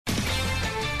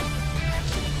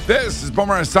This is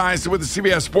Boomer Esiason with the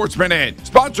CBS Sports Minute,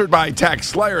 sponsored by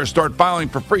TaxSlayer. Start filing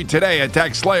for free today at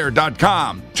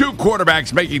TaxSlayer.com. Two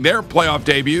quarterbacks making their playoff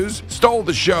debuts stole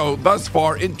the show thus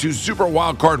far into Super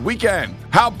Wildcard Weekend.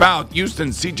 How about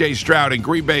Houston's C.J. Stroud and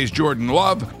Green Bay's Jordan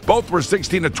Love? Both were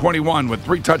 16-21 with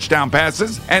 3 touchdown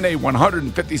passes and a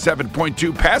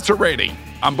 157.2 passer rating.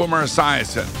 I'm Boomer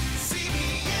Esiason.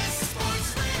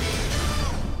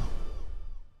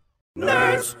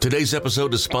 Nerds. Today's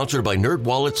episode is sponsored by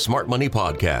NerdWallet's Smart Money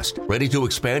Podcast. Ready to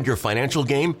expand your financial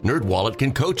game? NerdWallet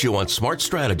can coach you on smart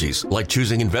strategies like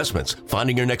choosing investments,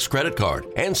 finding your next credit card,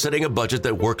 and setting a budget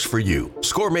that works for you.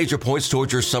 Score major points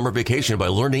towards your summer vacation by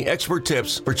learning expert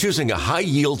tips for choosing a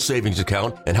high-yield savings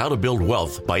account and how to build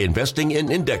wealth by investing in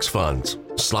index funds.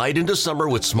 Slide into summer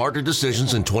with smarter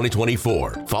decisions in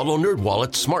 2024. Follow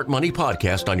NerdWallet's Smart Money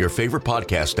Podcast on your favorite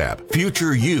podcast app.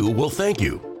 Future you will thank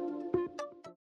you.